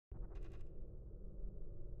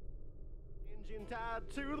Tied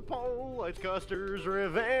to the pole, it's Custer's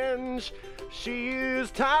revenge. She is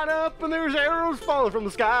tied up and there's arrows falling from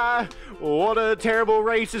the sky. What a terrible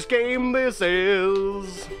racist game this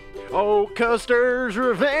is. Oh, Custer's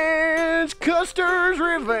revenge, Custer's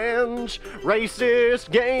revenge.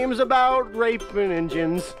 Racist games about raping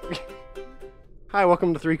engines. Hi,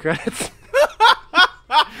 welcome to 3 Credits.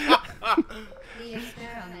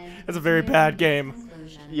 That's a very bad game.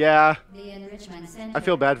 Yeah. I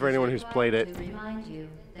feel bad for anyone who's played it.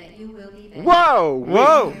 Whoa!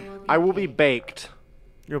 Whoa! I will be baked.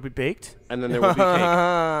 You'll be baked? And then there will be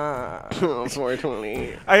cake. Oh,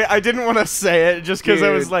 420. I didn't want to say it just because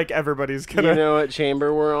I was Dude, like, everybody's gonna... You know what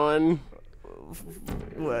chamber we're on?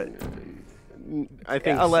 What? I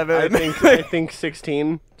think 11. I think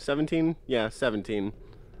 16, 17. Yeah, 17.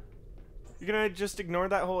 You're gonna just ignore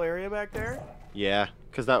that whole area back there? Yeah,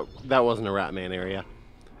 because that wasn't a Ratman area.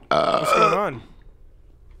 What's going on?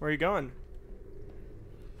 Where are you going?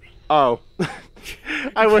 Oh,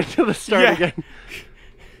 I went to the start again.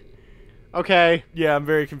 Okay. Yeah, I'm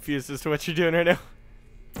very confused as to what you're doing right now.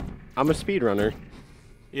 I'm a speedrunner.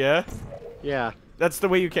 Yeah? Yeah. That's the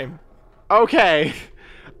way you came. Okay.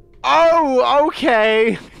 Oh,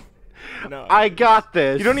 okay. No. I got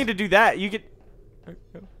this. You don't need to do that. You get...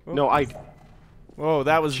 Oh. No, I... Whoa,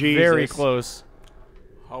 that was Jesus. very close.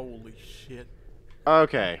 Holy shit.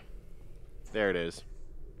 Okay. There it is.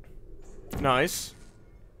 Nice.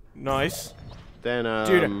 Nice. Then,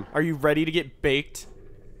 Dude, are you ready to get baked?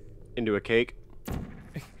 into a cake.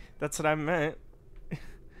 That's what I meant.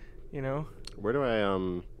 You know? Where do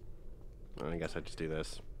I guess I just do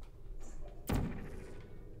this.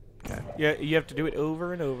 Okay. Yeah, you have to do it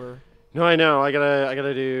over and over. No, I know. I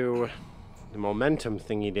gotta do the momentum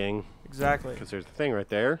thingy ding. Exactly. Because there's the thing right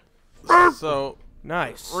there. So,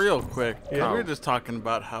 Nice. real quick, Yeah. we were just talking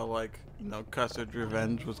about how, like, you know, Custard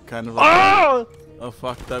Revenge was kind of like a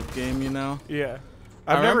fucked up game, you know? Yeah.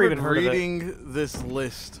 I I've never even remembered heard of it. reading this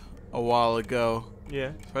list a while ago.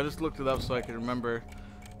 Yeah. So I just looked it up so I could remember.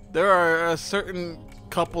 There are a certain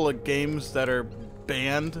couple of games that are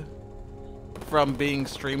banned from being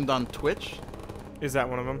streamed on Twitch. Is that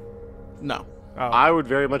one of them? No, Oh. I would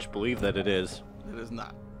very much believe that it is. it is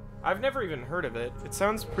not. I've never even heard of it. It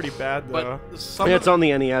sounds pretty bad, though. But some It's on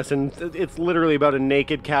the NES, and it's literally about a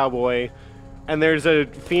naked cowboy, and there's a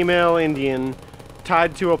female Indian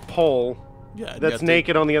tied to a pole yeah, that's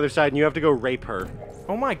naked on the other side, and you have to go rape her.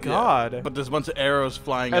 Oh my god. But there's a bunch of arrows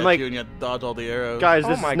flying And, at like, you, and you have to dodge all the arrows. Guys, Oh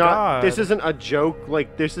this my is not. God. This isn't a joke.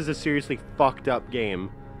 Like, this is a seriously fucked up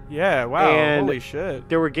game. Yeah, wow. And Holy shit.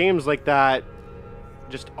 There were games like that,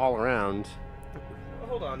 just all around.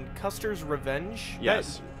 Hold on. Custer's Revenge?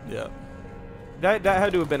 Yes. Yeah. That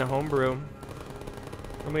had to have been a homebrew.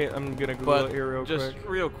 I'm gonna Google But it here real just quick.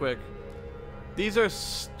 real quick, these are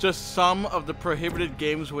just some of the prohibited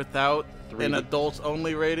games without an 3D.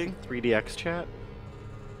 adults-only rating. 3DX chat.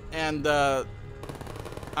 And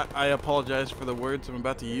I apologize for the words I'm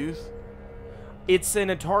about to use. It's an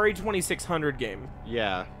Atari 2600 game.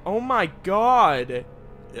 Yeah. Oh my god.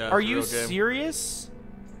 Yeah, Are it's a you real game. serious?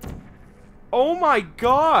 Oh my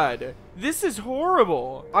god. This is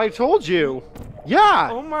horrible. I told you. Yeah.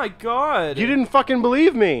 Oh my god. You didn't fucking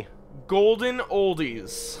believe me. Golden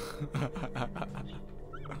oldies.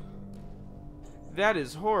 That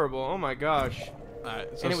is horrible. Oh my gosh.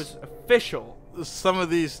 Alright, so And it was official. some of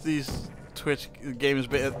these Twitch games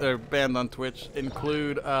that are banned on Twitch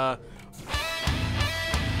include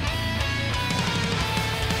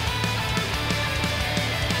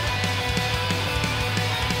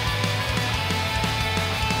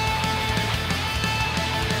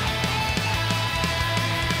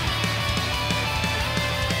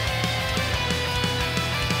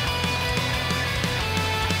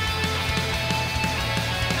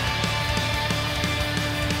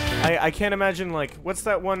I can't imagine, like, what's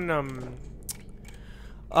that one,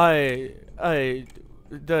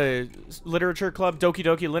 the literature club, Doki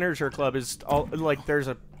Doki Literature Club is all, like, there's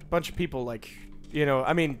a bunch of people, like, you know,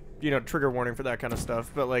 I mean, you know, trigger warning for that kind of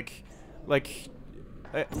stuff, but, like,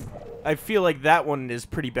 I feel like that one is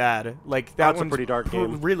pretty bad. Like, that That's a one's pretty dark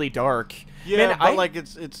game. really dark. yeah, Man, but like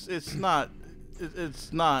it's not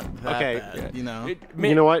that Okay. bad, you know.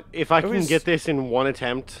 You know what? If I it can was- get this in one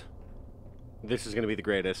attempt, this is gonna be the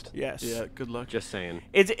greatest. Yes. Yeah, good luck. Just saying.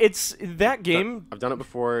 It's that game, I've done it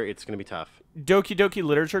before. It's gonna be tough. Doki Doki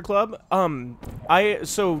Literature Club.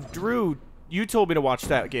 So Drew, you told me to watch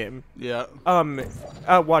that game. Yeah.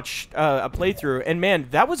 Watch a playthrough, and man,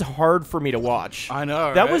 that was hard for me to watch. I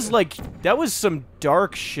know, That right? was like, that was some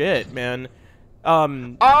dark shit, man.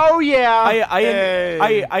 Oh yeah.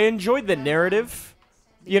 I enjoyed the narrative,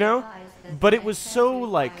 you know, but it was so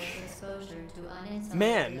like,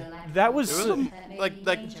 Man, that was. It was like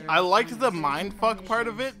I liked the mindfuck part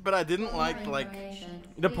of it, but I didn't like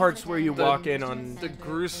the parts where you walk in on the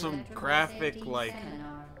gruesome graphic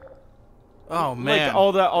oh man, like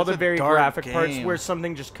all the It's a very dark graphic game. parts where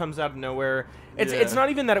something just comes out of nowhere. It's Yeah. not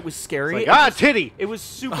even that it was scary. Like, it was, titty! It was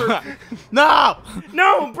super. No!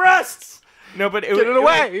 No breasts. No, but Get it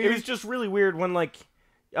away! It was just really weird when like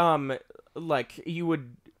you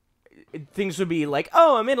would. Things would be like,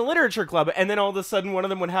 oh, I'm in a literature club, and then all of a sudden one of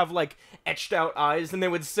them would have like etched out eyes, and they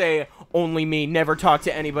would say, only me, never talk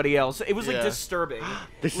to anybody else. It was like Yeah. disturbing.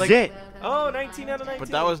 This like, is it. Oh, 19 out of 19. But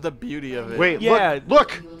that was the beauty of it. Wait, Yeah.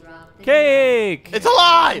 look! Cake! It's a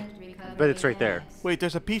lie! But it's right there. Wait,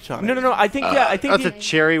 there's a peach on it. No. I think I think That's a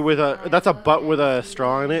cherry with that's a butt with a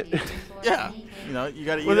straw in it. Yeah. You know, you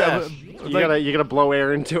gotta eat Well, that. You gotta blow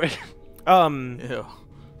air into it. Ew.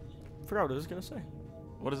 forgot what I was gonna say.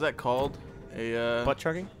 What is that called? A Butt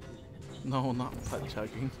chugging? No, not butt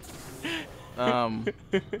chugging. An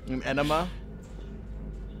enema.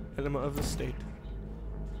 Enema of the State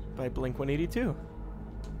by Blink-182.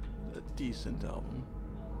 A decent album.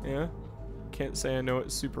 Yeah? Can't say I know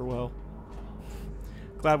it super well.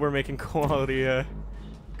 Glad we're making quality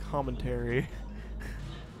commentary.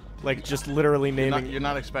 Like just literally naming You're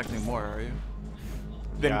not expecting more, are you?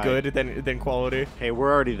 than Yeah, good than quality. Hey,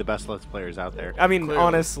 we're already the best Let's Players out there. I mean, Clearly.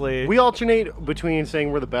 honestly. We alternate between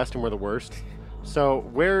saying we're the best and we're the worst. So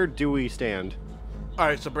where do we stand? All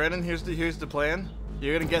right, so Brandon, here's the plan.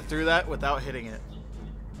 You're gonna get through that without hitting it.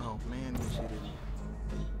 Oh man, you cheated.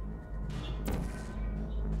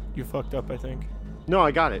 You fucked up, I think. No,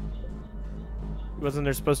 I got it. Wasn't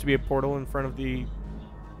there supposed to be a portal in front of the...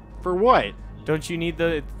 For what? Don't you need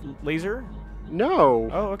the laser? No.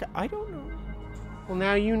 Oh, okay. I don't know. Well,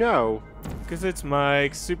 now you know. Because it's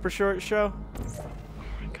Mike's super short show. Oh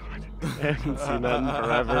my god. I haven't seen that in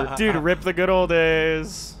forever. Dude, rip the good old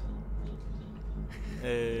days.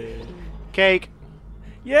 Hey. Cake.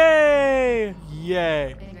 Yay!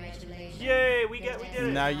 Yay. Yay, we did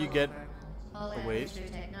it. Now you get. Oh, wait.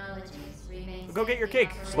 Go get your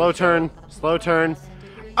cake. Slow turn. Slow turn.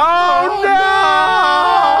 Oh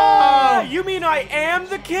no! You mean I am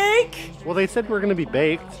the cake? Well, they said we're gonna be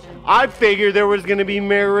baked. I figured there was gonna be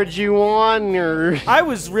marijuana. I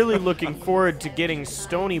was really looking forward to getting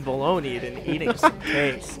stony baloney and eating some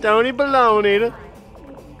cake. Stony baloney.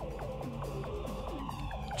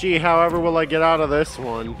 Gee, however will I get out of this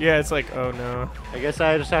one? Yeah, it's like, oh no. I guess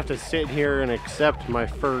I just have to sit here and accept my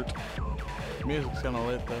furt. Music's kind of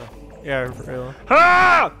lit though. Yeah, for real.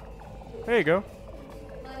 Ah! There you go.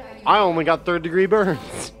 I only got third-degree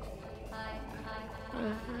burns.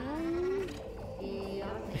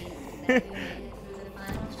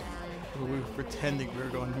 We were pretending we were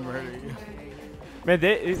going to murder you. Man,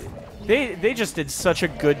 they just did such a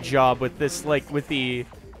good job with this, like with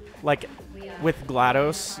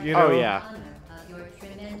GLaDOS, you know? Oh yeah.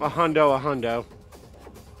 A hundo, a hundo.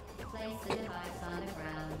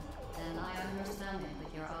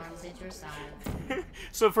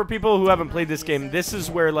 So for people who haven't played this game, this is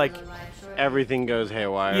where like, Everything goes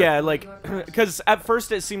haywire. yeah, like, because at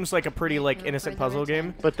first it seems like a pretty like innocent puzzle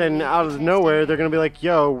game. But then out of nowhere, they're gonna be like,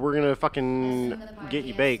 "Yo, we're gonna fucking get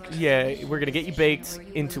you baked." Yeah, we're gonna get you baked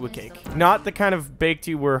into a cake. Not the kind of baked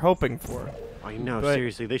you were hoping for. I know, But-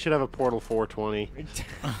 seriously, they should have a Portal 420.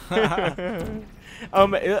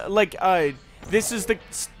 This is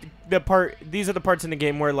the part. These are the parts in the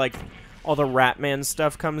game where like all the Ratman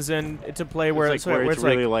stuff comes in to play. Where It's like where it's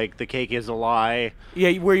really like the cake is a lie.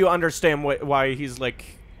 yeah, where you understand why he's like.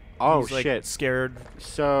 Oh he's, like, shit! Scared.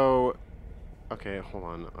 So, okay, hold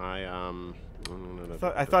on. I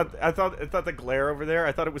thought the glare over there.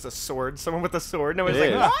 I thought it was a sword. Someone with a sword. And I was It like,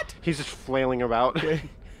 is. what? He's just flailing about. Just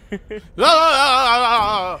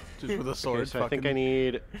with a sword. Okay, so I think I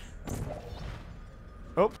need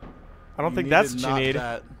Oh, I don't think that's what you need.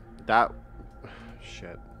 that.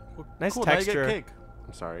 Shit. Nice Cool, now you texture. get cake.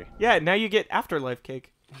 I'm sorry. Yeah, now you get Afterlife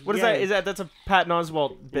cake. What is Yeah. that? That's a Patton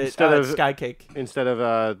Oswalt bit. Instead of- Sky cake. Instead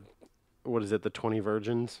of what is it? The 20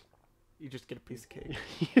 virgins. You just get a piece of cake.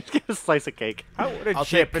 You just get a slice of cake. How would a I'll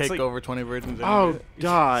chip? take It's cake like, over 20 virgins. Oh,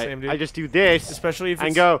 duh. Same, dude. I just do this especially if and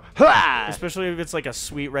it's go, ha! especially if it's like a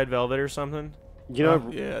sweet red velvet or something. You know,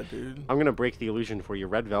 Yeah, dude. I'm gonna break the illusion for you.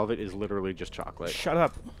 Red velvet is literally just chocolate. Shut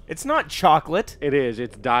up. It's not chocolate. It is.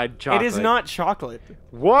 It's dyed chocolate. It is not chocolate.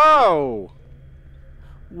 Whoa!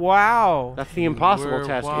 Wow. That's the impossible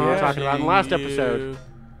test we were talking about in the last episode.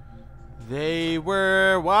 They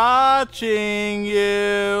were watching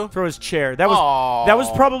you. Throw his chair. That was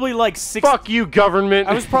probably like 60. Fuck you, government.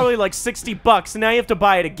 That was probably like $60, and now you have to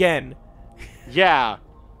buy it again. Yeah.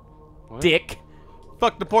 Dick.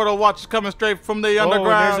 Fuck the portal watch is coming straight from the Oh, and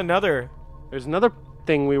underground. there's another. There's another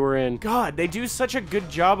thing we were in. God, they do such a good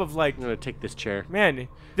job of like, I'm gonna take this chair. man,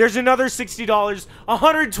 there's another $60,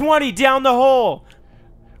 120 down the hole.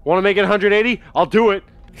 Want to make it 180? I'll do it.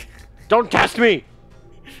 Don't test me.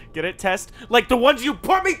 Get it? Test? Like the ones you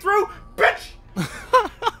put me through, bitch!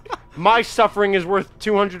 My suffering is worth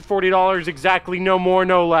 $240 exactly, no more,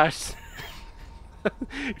 no less.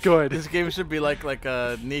 Good. This game should be like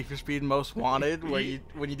a Need for Speed Most Wanted, where you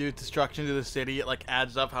when you do destruction to the city, it like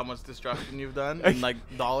adds up how much destruction you've done in like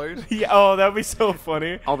dollars. Yeah, oh, that'd be so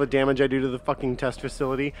funny. All the damage I do to the fucking test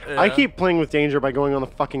facility. Yeah. I keep playing with danger by going on the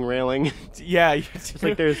fucking railing. Yeah, you It's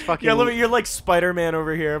like there's fucking. yeah, look, you're like Spider-Man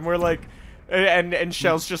over here, and we're like, and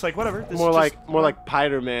Shell's just like, whatever. This more is like just, more like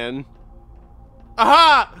Spider-Man.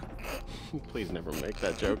 Aha! Please never make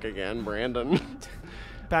that joke again, Brandon.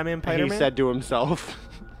 Batman, He Spider-Man. said to himself.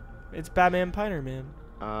 It's Batman, Spider-Man.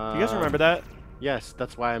 Do you guys remember that? Yes,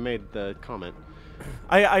 that's why I made the comment.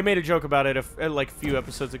 I made a joke about it like a few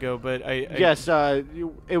episodes ago, but I Yes,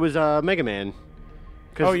 it was Mega Man.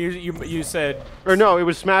 Oh, you said. Or no, it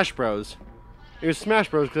was Smash Bros. It was Smash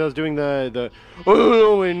Bros. Because I was doing the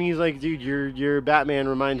oh, and he's like, dude, your Batman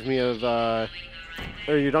reminds me of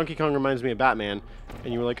or your Donkey Kong reminds me of Batman,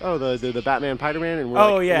 and you were like, oh, the Batman Spider-Man, and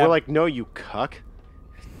we're like, no, you cuck.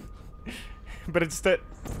 But instead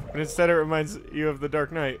it reminds you of the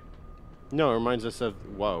Dark Knight. No, it reminds us of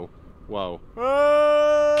whoa.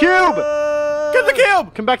 Cube! Get the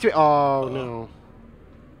cube! Come back to me. Oh no.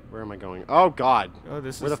 Where am I going? Oh God. Oh,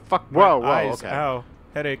 this Where is. the fuck? Whoa, eyes. okay. Ow,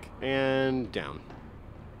 headache. And down.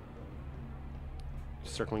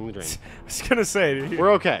 Circling the drain. I was gonna say.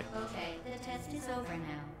 We're okay. Okay, the test is over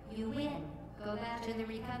now. You win. Go back to the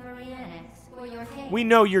recovery annex for your cake. We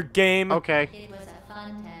know your game. Okay. It was a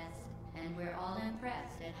fun test, and we're all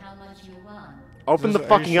impressed at how much you won. Open the Are you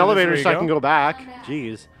fucking sure this is elevator where you so I go? can go back. Come back.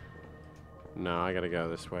 Jeez. No, I gotta go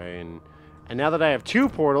this way, and now that I have 2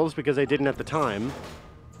 portals because I didn't at the time,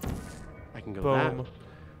 I can go Boom. that.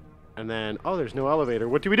 And then there's no elevator.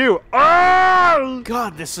 What do we do? Oh!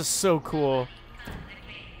 God, this is so cool.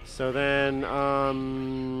 So then,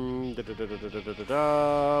 blap.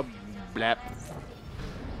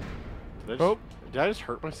 Did I just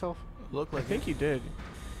hurt myself? Look I like think you did.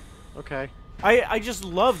 Okay. I just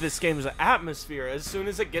love this game's atmosphere as soon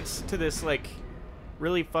as it gets to this like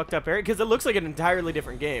really fucked up area because it looks like an entirely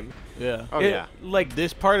different game. yeah. Oh It- yeah. Like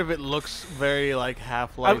This part of it looks very like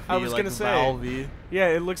Half-Life. I was like gonna say. Valve-y. yeah,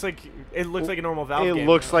 it looks like a normal Valve It game.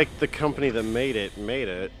 looks like the company that made it made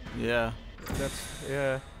it. Yeah. That's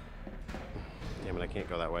yeah. Damn it, I can't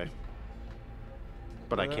go that way.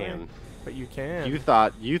 But I can. But you can. You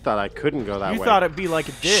thought I couldn't go that way. You thought it'd be like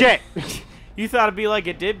it did. Shit. You thought it'd be like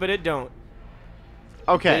it did, but it don't.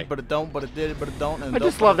 Okay. Did, but it don't, but it did, but it don't. And I don't,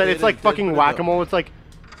 just but love it that did, it's like it did, fucking but it whack-a-mole. It's like,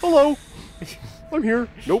 hello, I'm here.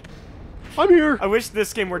 Nope, I'm here. I wish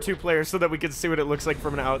this game were 2 players so that we could see what it looks like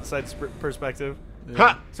from an outside perspective. don't.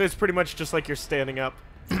 Ha! So it's pretty much just like you're standing up.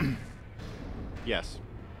 Yes.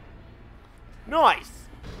 Nice.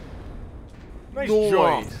 Nice Noise.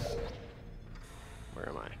 job. Where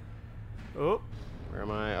am I? Oh, Where am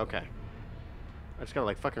I? Okay. I just gotta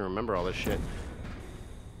like fucking remember all this shit.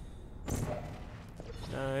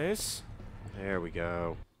 nice. There we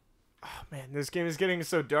go. Oh, man, this game is getting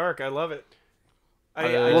so dark. I love it. I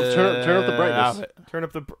Well, turn up the brightness. turn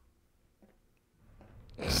up the.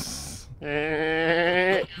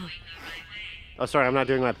 Oh, sorry, I'm not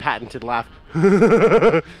doing my patented laugh.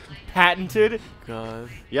 Patented. God.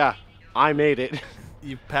 Yeah, I made it.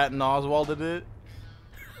 You Patton Oswalded it?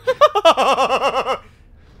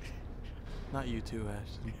 Not you too,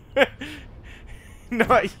 Ashton.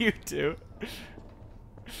 Not you two.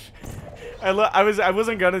 I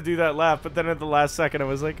wasn't gonna do that laugh, but then at the last second I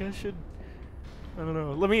was like, I don't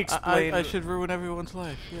know. Let me explain. I should ruin everyone's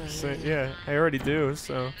life. Yeah, So, yeah, I already do.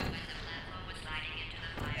 So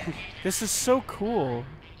this is so cool.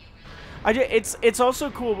 It's also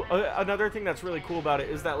cool. Another thing that's really cool about it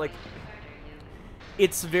is that like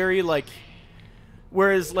it's very like,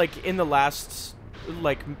 whereas like in the last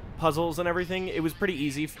like puzzles and everything, it was pretty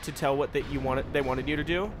easy to tell what they wanted you to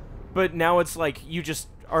do, but now it's like you just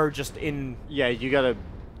are just in. Yeah, you gotta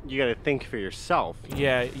think for yourself.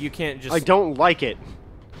 Yeah, you can't just. I don't like it.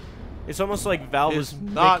 It's almost like Valve It's was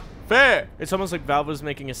not fair. It's almost like Valve was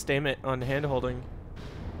making a statement on hand holding.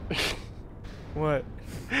 What?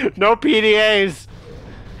 No PDAs.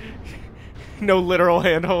 No literal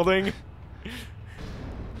hand holding.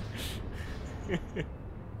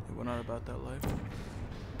 We're not about that life.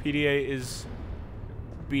 PDA is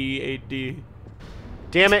BAD.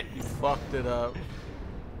 Damn it. You fucked it up.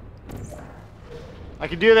 I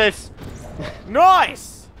can do this.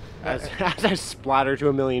 Nice! As I splatter to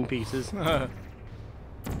a million pieces.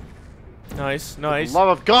 Nice, For nice. the love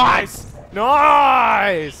of God! Nice!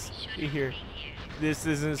 Nice! Be here. This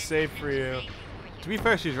isn't safe for you. To be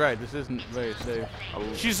fair, she's right. This isn't very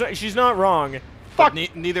safe. She's not wrong. Fuck!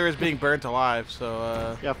 Neither is being burnt alive,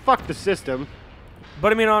 so, Yeah, fuck the system.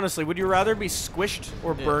 But I mean, honestly, would you rather be squished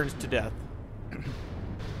or Yeah. burned to death?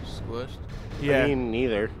 Squished. Yeah. I mean,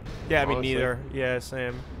 neither. Yeah, I mean, honestly. neither. Yeah,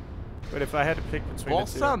 same. But if I had to pick between Both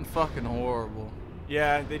the two. sound fucking horrible.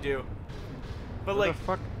 Yeah, they do. But What like, the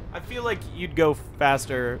fuck? I feel like you'd go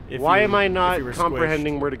faster if Why you, am I if not you were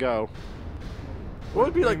comprehending where to go? What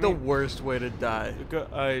would be like do the you mean? worst way to die?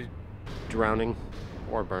 squished? Drowning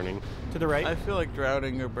or burning. To the right. I feel like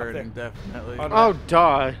drowning or burning, definitely. On- Oh,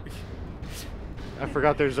 duh. I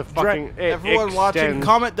forgot there's a fucking. It Everyone watching, extends.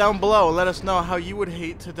 comment down below and let us know how you would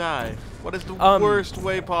hate to die. What is the worst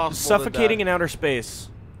way possible Suffocating to in die? outer space.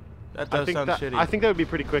 That I does think sound that, shitty. I think that would be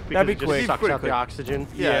pretty quick because That'd be it just quick. sucks Pretty out quick. the oxygen.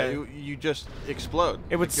 yeah, Yeah. you just explode.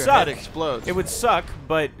 It would Like your suck. head explodes. It would suck,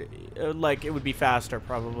 but like it would be faster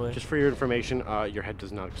probably. Just for your information, your head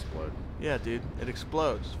does not explode. Yeah, dude. It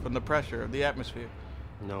explodes from the pressure of the atmosphere.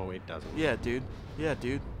 No, it doesn't. Yeah, dude. Yeah,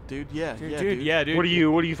 dude. Dude, yeah, dude, yeah, dude, yeah, dude. What are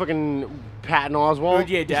you fucking Patton Oswalt? Dude,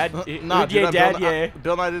 yeah, Dad. Nah, Dude, dude, yeah, Dad. Bill, Yeah.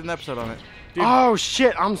 Bill and I did an episode on it. Dude. Oh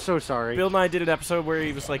shit! I'm so sorry. Bill and I did an episode where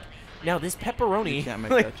he was like, "Now this pepperoni." You can't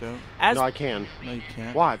make like, that joke. As No, I can. No, you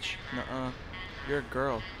can't. Watch. Nuh-uh. You're a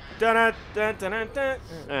girl. Dun, dun, dun, dun,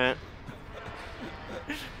 dun.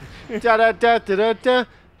 Da da da da da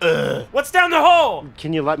da. What's down the hole?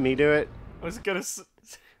 Can you let me do it? I was gonna.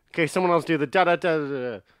 Okay, someone else do the da da da da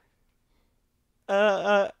da.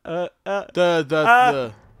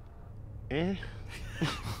 The. Eh?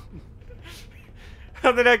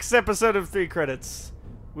 On the next episode of 3 Credits,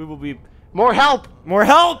 we will be More help! more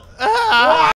help.